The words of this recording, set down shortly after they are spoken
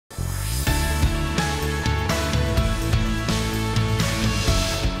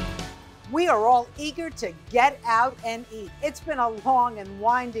We are all eager to get out and eat. It's been a long and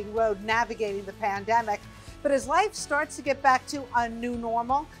winding road navigating the pandemic, but as life starts to get back to a new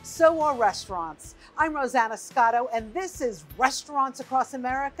normal, so are restaurants. I'm Rosanna Scotto, and this is Restaurants Across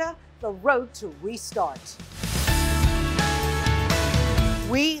America, the road to restart.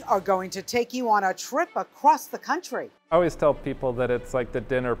 We are going to take you on a trip across the country. I always tell people that it's like the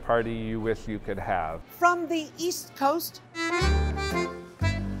dinner party you wish you could have. From the East Coast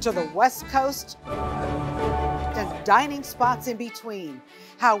to the West Coast and dining spots in between.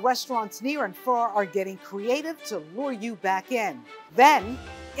 How restaurants near and far are getting creative to lure you back in. Then,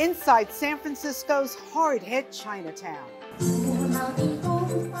 inside San Francisco's hard-hit Chinatown.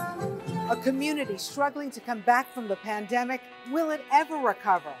 A community struggling to come back from the pandemic. Will it ever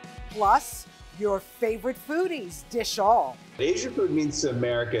recover? Plus, your favorite foodies, dish all. Asian food means to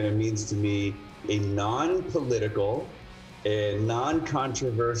America, and it means to me a non-political, a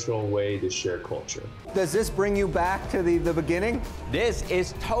non-controversial way to share culture. Does this bring you back to the beginning? This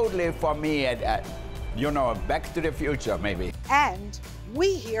is totally for me, Back to the Future, maybe. And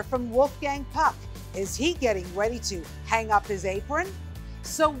we hear from Wolfgang Puck. Is he getting ready to hang up his apron?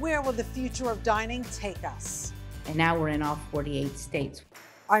 So where will the future of dining take us? And now we're in all 48 states.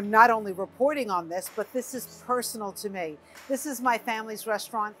 I'm not only reporting on this, but this is personal to me. This is my family's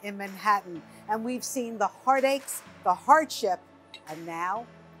restaurant in Manhattan, and we've seen the heartaches, the hardship, and now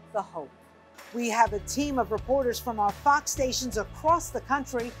the hope. We have a team of reporters from our Fox stations across the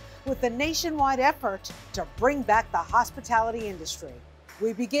country with a nationwide effort to bring back the hospitality industry.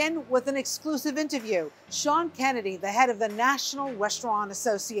 We begin with an exclusive interview. Sean Kennedy, the head of the National Restaurant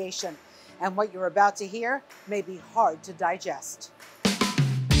Association. And what you're about to hear may be hard to digest.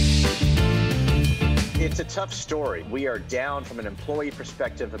 It's a tough story. We are down from an employee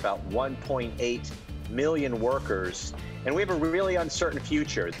perspective about 1.8 million workers, and we have a really uncertain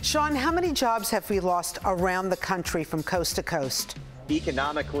future. Sean, how many jobs have we lost around the country from coast to coast?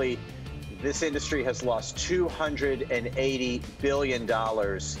 Economically, this industry has lost $280 billion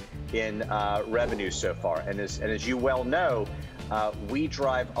in revenue so far. And as you well know, we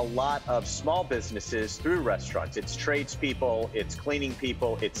drive a lot of small businesses through restaurants. It's tradespeople, it's cleaning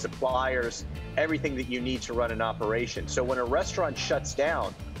people, it's suppliers, everything that you need to run an operation. So when a restaurant shuts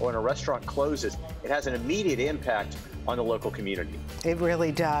down or when a restaurant closes, it has an immediate impact on the local community. It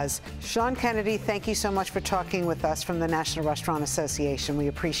really does. Sean Kennedy, thank you so much for talking with us from the National Restaurant Association. We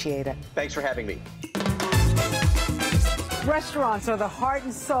appreciate it. Thanks for having me. Restaurants are the heart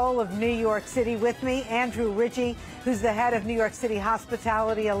and soul of New York City. With me, Andrew Ritchie, who's the head of New York City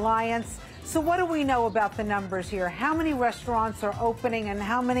Hospitality Alliance. So what do we know about the numbers here? How many restaurants are opening and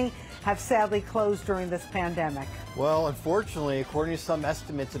how many have sadly closed during this pandemic? Well, unfortunately, according to some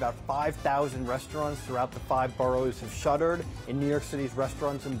estimates, about 5,000 restaurants throughout the 5 boroughs have shuttered in New York City's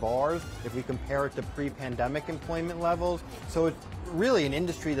restaurants and bars, if we compare it to pre-pandemic employment levels. So it's really an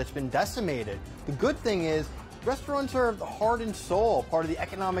industry that's been decimated. The good thing is, restaurants are the heart and soul, part of the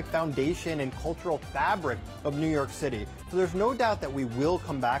economic foundation and cultural fabric of New York City. So there's no doubt that we will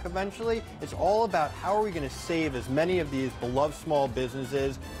come back eventually. It's all about how are we going to save as many of these beloved small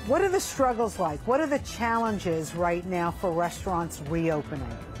businesses. What are the struggles like? What are the challenges right now for restaurants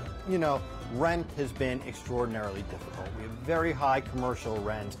reopening? You know, rent has been extraordinarily difficult. We have very high commercial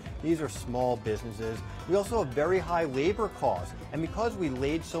rents. These are small businesses. We also have very high labor costs. And because we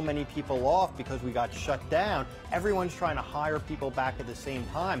laid so many people off because we got shut down, everyone's trying to hire people back at the same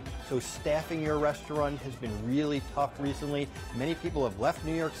time. So staffing your restaurant has been really tough recently. Many people have left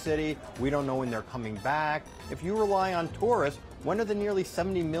New York City. We don't know when they're coming back. If you rely on tourists, when are the nearly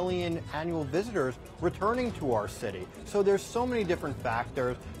 70 million annual visitors returning to our city? So there's so many different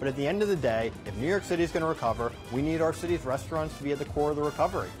factors, but at the end of the day, if New York City is going to recover, we need our city's restaurants to be at the core of the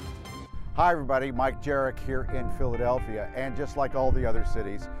recovery. Hi everybody, Mike Jarek here in Philadelphia, and just like all the other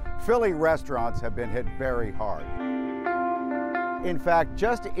cities, Philly restaurants have been hit very hard. In fact,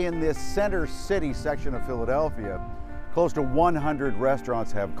 just in this center city section of Philadelphia, close to 100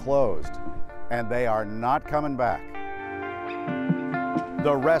 restaurants have closed, and they are not coming back.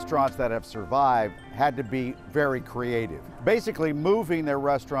 The restaurants that have survived had to be very creative, basically moving their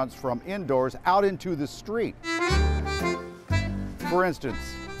restaurants from indoors out into the street. For instance,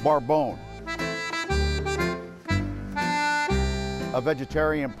 Barbone, a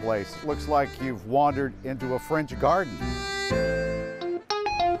vegetarian place. Looks like you've wandered into a French garden.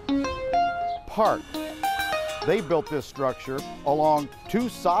 Park, they built this structure along 2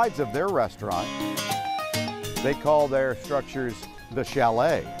 sides of their restaurant. They call their structures the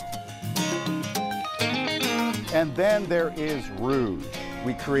Chalet. And then there is Rouge.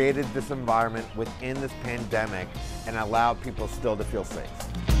 We created this environment within this pandemic and allowed people still to feel safe.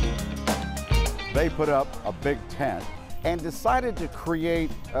 They put up a big tent and decided to create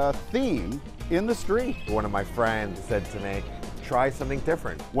a theme in the street. One of my friends said to me, try something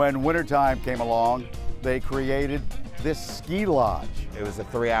different. When wintertime came along, they created this ski lodge. It was a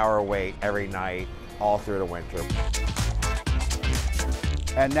 3-hour wait every night, all through the winter.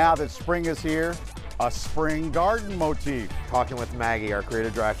 And now that spring is here, a spring garden motif. Talking with Maggie, our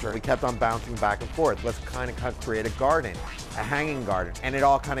creative director, we kept on bouncing back and forth. Let's kind of create a garden, a hanging garden. And it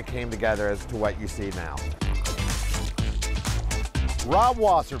all kind of came together as to what you see now. Rob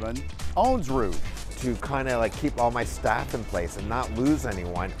Wasserman owns Rouge. To kind of like keep all my staff in place and not lose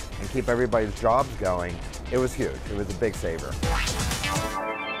anyone and keep everybody's jobs going, it was huge. It was a big saver.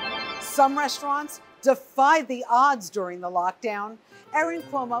 Some restaurants defied the odds during the lockdown. Erin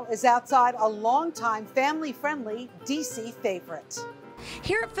Cuomo is outside a longtime family-friendly DC favorite.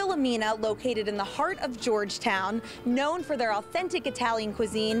 Here at Filomena, located in the heart of Georgetown, known for their authentic Italian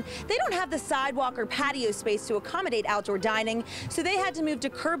cuisine, they don't have the sidewalk or patio space to accommodate outdoor dining, so they had to move to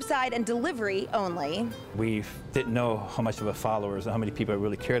curbside and delivery only. We didn't know how much of a followers and how many people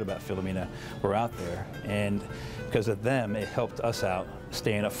really cared about Filomena were out there, and because of them, it helped us out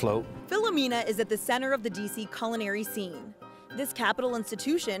staying afloat. Filomena is at the center of the DC culinary scene. This capital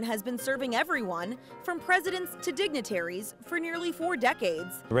institution has been serving everyone, from presidents to dignitaries, for nearly 4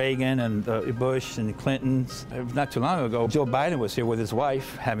 decades. Reagan and Bush and the Clintons. Not too long ago, Joe Biden was here with his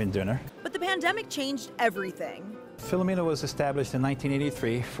wife having dinner. But the pandemic changed everything. Filomena was established in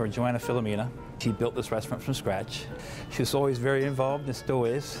 1983 for Joanna Filomena. She built this restaurant from scratch. She was always very involved and still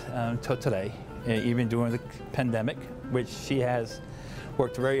is until today, even during the pandemic, which she has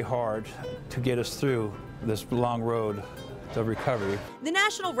worked very hard to get us through this long road of recovery. The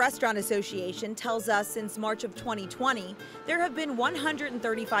National Restaurant Association tells us since March of 2020, there have been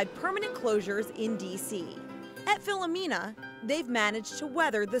 135 permanent closures in DC. At Filomena, they've managed to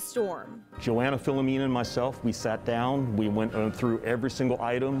weather the storm. Joanna Filomena and myself, we sat down, we went through every single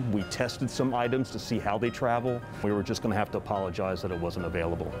item, we tested some items to see how they travel. We were just going to have to apologize that it wasn't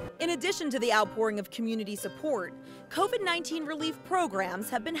available. In addition to the outpouring of community support, COVID-19 relief programs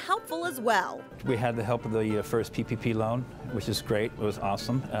have been helpful as well. We had the help of the first PPP loan, which is great, it was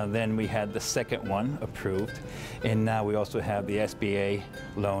awesome. Then we had the second one approved, and now we also have the SBA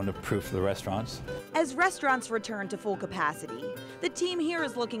loan approved for the restaurants. As restaurants return to full capacity, the team here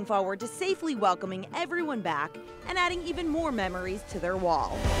is looking forward to safely welcoming everyone back and adding even more memories to their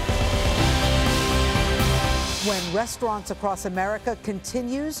wall. When restaurants across America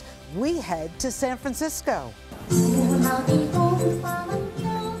continues, we head to San Francisco.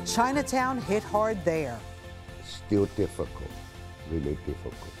 Chinatown hit hard there. Still difficult, really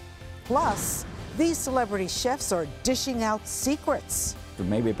difficult. Plus, these celebrity chefs are dishing out secrets.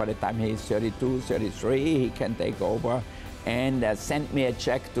 Maybe by the time he's 32, 33, he can take over and send me a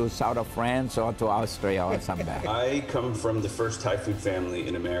check to south of France or to Austria or somewhere. I come from the first Thai food family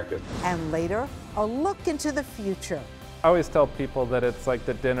in America. And later, a look into the future. I always tell people that it's like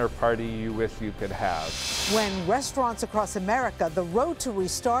the dinner party you wish you could have. When restaurants across America, the road to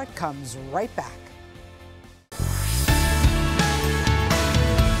restart comes right back.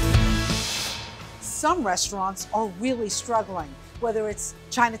 Some restaurants are really struggling, whether it's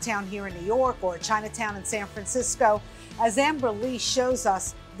Chinatown here in New York or Chinatown in San Francisco. As Amber Lee shows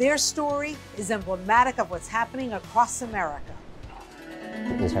us, their story is emblematic of what's happening across America.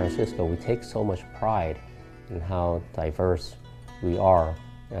 In San Francisco, we take so much pride in how diverse we are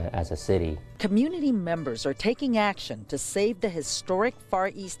as a city. Community members are taking action to save the historic Far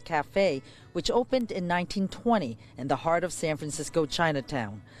East Cafe, which opened in 1920 in the heart of San Francisco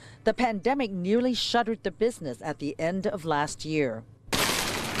Chinatown. The pandemic nearly shuttered the business at the end of last year.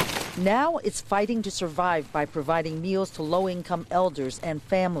 Now it's fighting to survive by providing meals to low-income elders and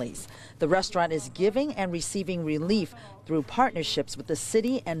families. The restaurant is giving and receiving relief through partnerships with the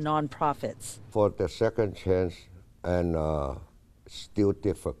city and nonprofits. For the second chance, and still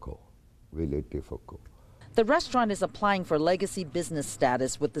difficult, really difficult. The restaurant is applying for legacy business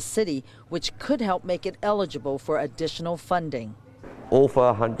status with the city, which could help make it eligible for additional funding. Over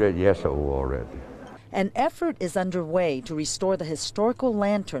 100 years old already. An effort is underway to restore the historical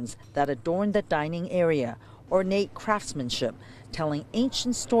lanterns that adorn the dining area, ornate craftsmanship, telling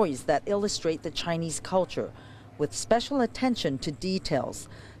ancient stories that illustrate the Chinese culture, with special attention to details,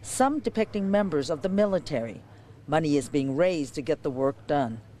 some depicting members of the military. Money is being raised to get the work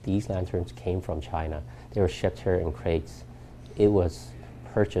done. These lanterns came from China. They were shipped here in crates. It was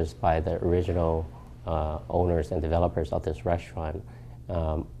purchased by the original owners and developers of this restaurant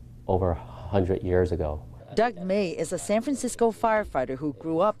over 100 years ago. Doug May is a San Francisco firefighter who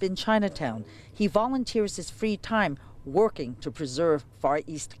grew up in Chinatown. He volunteers his free time working to preserve Far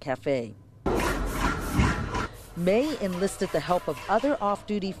East Cafe. May enlisted the help of other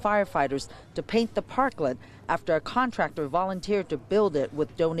off-duty firefighters to paint the parklet after a contractor volunteered to build it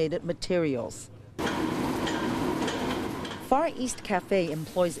with donated materials. Far East Cafe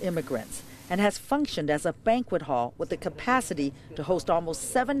employs immigrants and has functioned as a banquet hall with the capacity to host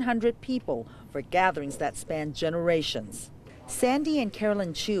almost 700 people for gatherings that span generations. Sandy and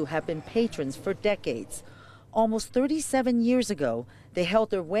Carolyn Chu have been patrons for decades. Almost 37 years ago, they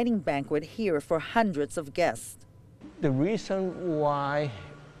held their wedding banquet here for hundreds of guests. The reason why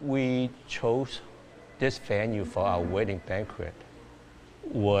we chose this venue for our wedding banquet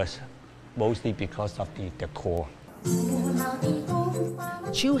was mostly because of the decor.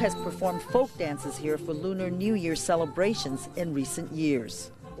 Chu has performed folk dances here for Lunar New Year celebrations in recent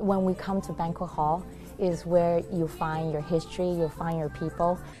years. When we come to banquet hall is where you find your history, you'll find your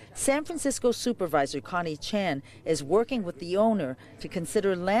people. San Francisco Supervisor Connie Chan is working with the owner to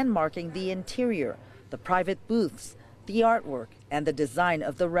consider landmarking the interior, the private booths, the artwork, and the design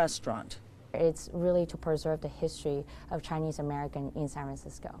of the restaurant. It's really to preserve the history of Chinese American in San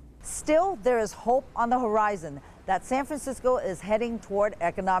Francisco. Still, there is hope on the horizon that San Francisco is heading toward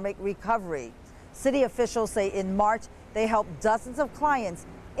economic recovery. City officials say in March they helped dozens of clients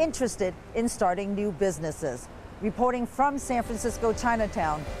interested in starting new businesses. Reporting from San Francisco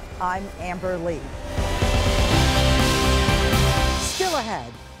Chinatown, I'm Amber Lee. Still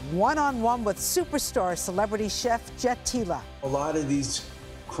ahead, one-on-one with superstar celebrity chef Jet Tila. A lot of these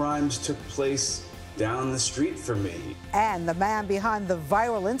crimes took place down the street from me. And the man behind the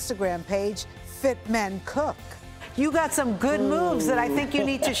viral Instagram page, Fit Men Cook. You got some good moves that I think you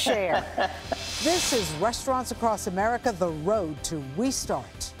need to share. This is Restaurants Across America, the road to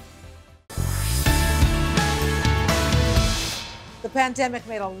restart. The pandemic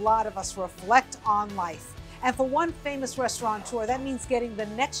made a lot of us reflect on life. And for one famous restaurateur, that means getting the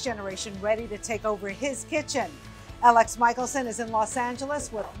next generation ready to take over his kitchen. Alex Michelson is in Los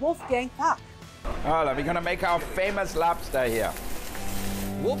Angeles with Wolfgang Puck. Oh, we're going to make our famous lobster here.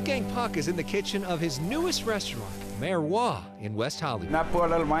 Wolfgang Puck is in the kitchen of his newest restaurant, Miroir, in West Hollywood. Now pour a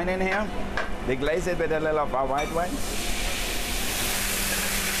little wine in here. Deglaze it with a little of our white wine.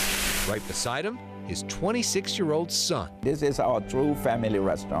 Right beside him, his 26-year-old son. This is our true family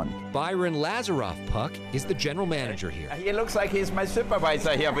restaurant. Byron Lazaroff Puck is the general manager here. He looks like he's my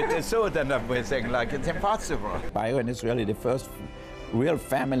supervisor here with the suit and everything, like it's impossible. Byron is really the first real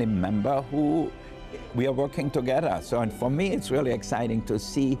family member who we are working together. So and for me, it's really exciting to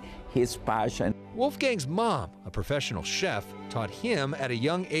see his passion. Wolfgang's mom, a professional chef, taught him at a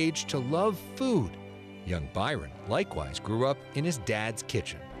young age to love food. Young Byron likewise grew up in his dad's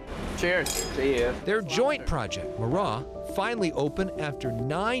kitchen. Cheers. See you. Their joint project, Miroir, finally opened after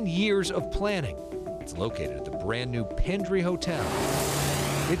 9 years of planning. It's located at the brand new Pendry Hotel.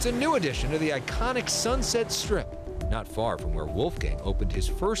 It's a new addition to the iconic Sunset Strip, not far from where Wolfgang opened his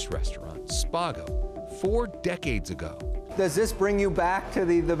first restaurant, Spago, 4 decades ago. Does this bring you back to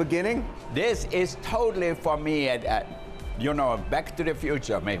the beginning? This is totally for me, you know, back to the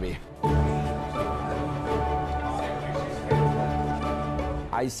future, maybe.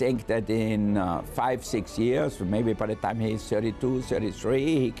 I think that in 5-6 years, maybe by the time he's 32,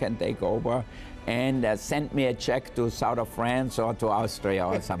 33, he can take over and send me a check to south of France or to Austria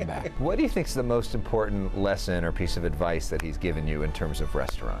or somewhere. What do you think is the most important lesson or piece of advice that he's given you in terms of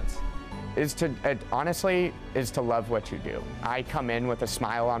restaurants? Honestly, is to love what you do. I come in with a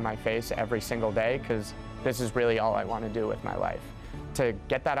smile on my face every single day because this is really all I want to do with my life. To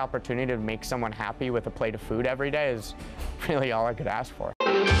get that opportunity to make someone happy with a plate of food every day is really all I could ask for.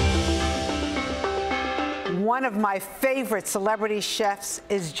 One of my favorite celebrity chefs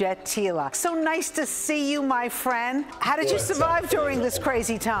is Jet Tila. So nice to see you, my friend. How did you survive during this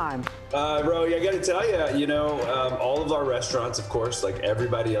crazy time? Roy, I got to tell you, all of our restaurants, of course, like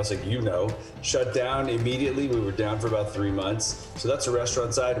everybody else, like shut down immediately. We were down for about 3 months. So that's the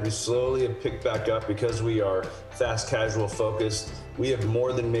restaurant side. We slowly have picked back up because we are fast casual focused. We have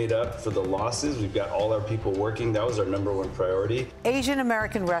more than made up for the losses. We've got all our people working. That was our #1 priority. Asian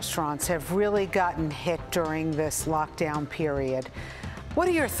American restaurants have really gotten hit during this lockdown period. What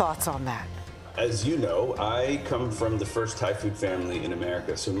are your thoughts on that? As you know, I come from the first Thai food family in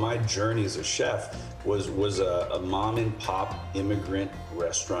America. So my journey as a chef was a mom and pop immigrant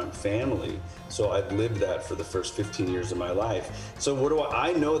restaurant family. So I've lived that for the first 15 years of my life. So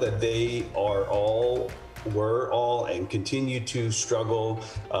I know that they were all and continue to struggle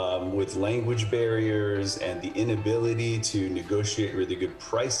with language barriers and the inability to negotiate really good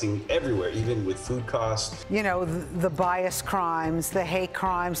pricing everywhere, even with food costs. You know, the bias crimes, the hate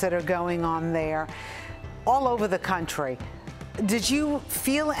crimes that are going on there all over the country. Did you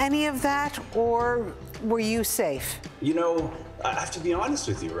feel any of that, or were you safe? You know, I have to be honest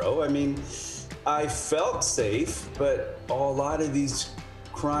with you, Ro. I mean, I felt safe, but a lot of these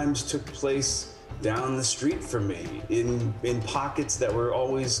crimes took place down the street from me in pockets that were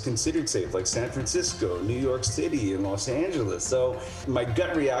always considered safe, like San Francisco, New York City, and Los Angeles. So my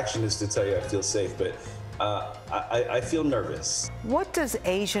gut reaction is to tell you I feel safe, but I feel nervous. What does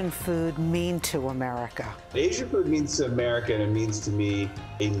Asian food mean to America? Asian food means to America, and it means to me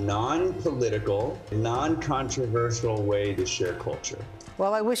a non-political, non-controversial way to share culture.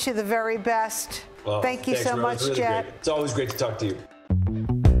 Well, I wish you the very best. Well, Thank you thanks, so Ro. much, It's really Jet. great. It's always great to talk to you.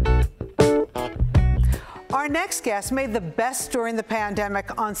 Our next guest made the best during the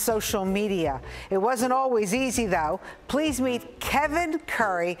pandemic on social media. It wasn't always easy, though. Please meet Kevin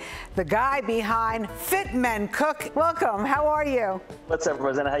Curry, the guy behind Fit Men Cook. Welcome. How are you? What's up,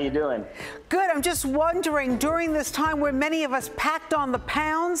 Rosanna? How you doing? Good. I'm just wondering, during this time where many of us packed on the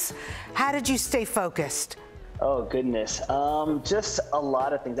pounds, how did you stay focused? Oh, goodness. Just a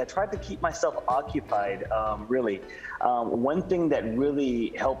lot of things. I tried to keep myself occupied, really. One thing that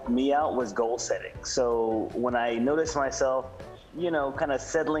really helped me out was goal setting. So when I noticed myself, you know, kind of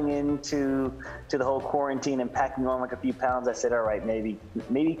settling into the whole quarantine and packing on like a few pounds, I said, all right, maybe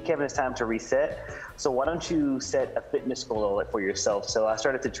Kevin, it's time to reset. So why don't you set a fitness goal for yourself? So I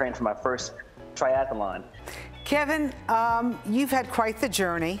started to train for my first triathlon. Kevin, you've had quite the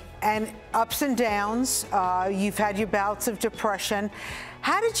journey and ups and downs. You've had your bouts of depression.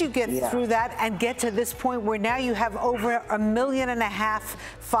 How did you get through that and get to this point where now you have over 1.5 million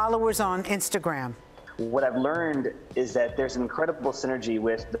followers on Instagram? What I've learned is that there's an incredible synergy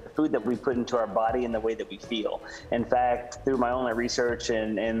with the food that we put into our body and the way that we feel. In fact, through my own research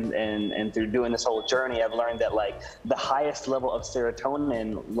and through doing this whole journey, I've learned that like the highest level of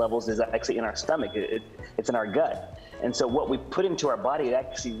serotonin levels is actually in our stomach. It's in our gut. And so what we put into our body, it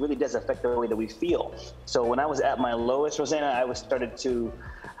actually really does affect the way that we feel. So when I was at my lowest, Rosanna, I started to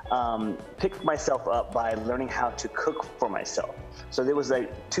pick myself up by learning how to cook for myself. So there was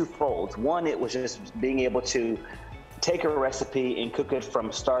like twofold. One, it was just being able to take a recipe and cook it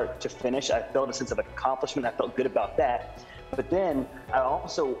from start to finish. I felt a sense of accomplishment. I felt good about that. But then I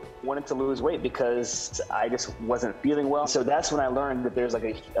also wanted to lose weight because I just wasn't feeling well. So that's when I learned that there's like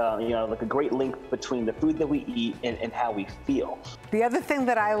a great link between the food that we eat and how we feel. The other thing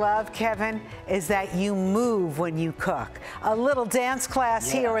that I love, Kevin, is that you move when you cook. A little dance class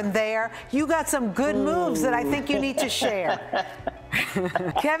here and there. You got some good moves that I think you need to share.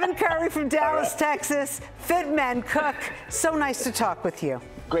 Kevin Curry from Dallas, Texas, Fit Men Cook. So nice to talk with you.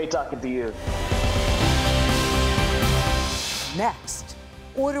 Great talking to you. Next,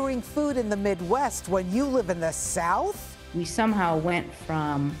 ordering food in the Midwest when you live in the South? We somehow went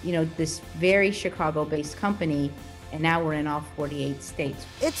from, this very Chicago-based company, and now we're in all 48 states.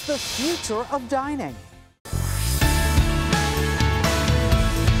 It's the future of dining.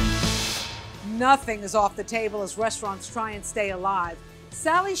 Nothing is off the table as restaurants try and stay alive.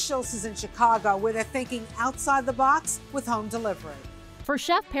 Sally Schultz is in Chicago, where they're thinking outside the box with home delivery. For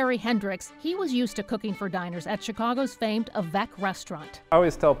Chef Perry Hendricks, he was used to cooking for diners at Chicago's famed Avec restaurant. I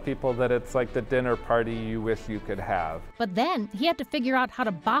always tell people that it's like the dinner party you wish you could have. But then he had to figure out how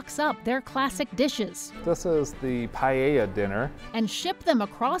to box up their classic dishes. This is the paella dinner. And ship them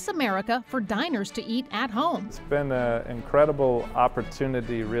across America for diners to eat at home. It's been an incredible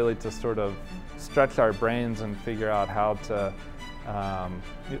opportunity really to sort of stretch our brains and figure out how to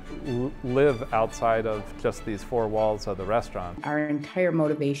live outside of just these four walls of the restaurant. Our entire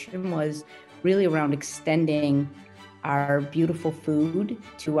motivation was really around extending our beautiful food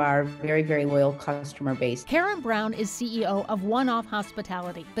to our very, very loyal customer base. Karen Brown is CEO of One Off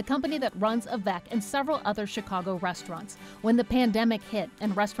Hospitality, the company that runs Avec and several other Chicago restaurants. When the pandemic hit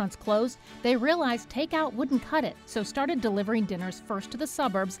and restaurants closed, they realized takeout wouldn't cut it, so started delivering dinners first to the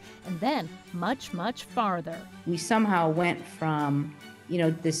suburbs and then much, much farther. We somehow went from,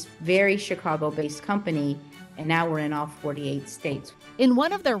 this very Chicago-based company, and now we're in all 48 states. In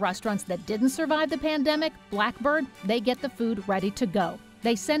one of their restaurants that didn't survive the pandemic, Blackbird, they get the food ready to go.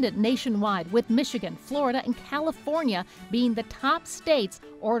 They send it nationwide, with Michigan, Florida, and California being the top states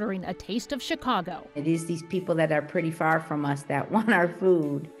ordering a taste of Chicago. It is these people that are pretty far from us that want our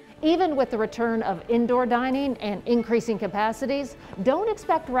food. Even with the return of indoor dining and increasing capacities, don't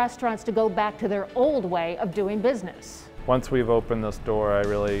expect restaurants to go back to their old way of doing business. Once we've opened this door, I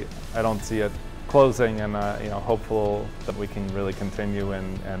don't see it closing, and hopeful that we can really continue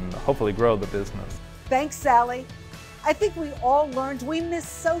and hopefully grow the business. Thanks, Sally. I think we all learned we miss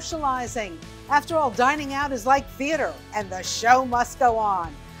socializing. After all, dining out is like theater, and the show must go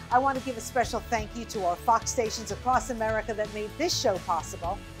on. I want to give a special thank you to our Fox stations across America that made this show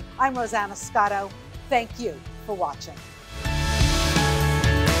possible. I'm Rosanna Scotto. Thank you for watching.